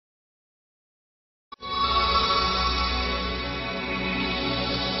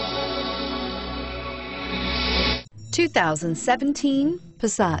2017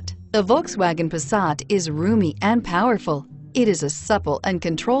 Passat. The Volkswagen Passat is roomy and powerful. It is a supple and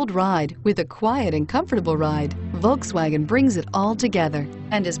controlled ride with a quiet and comfortable ride. Volkswagen brings it all together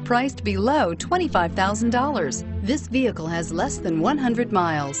and is priced below $25,000. This vehicle has less than 100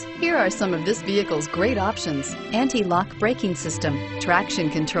 miles. Here are some of this vehicle's great options: anti-lock braking system, traction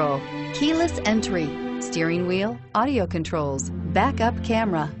control, keyless entry, steering wheel audio controls, backup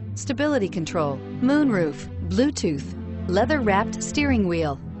camera, stability control, moonroof, Bluetooth, leather-wrapped steering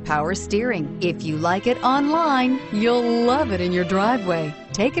wheel, power steering. If you like it online, you'll love it in your driveway.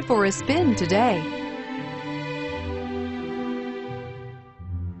 Take it for a spin today.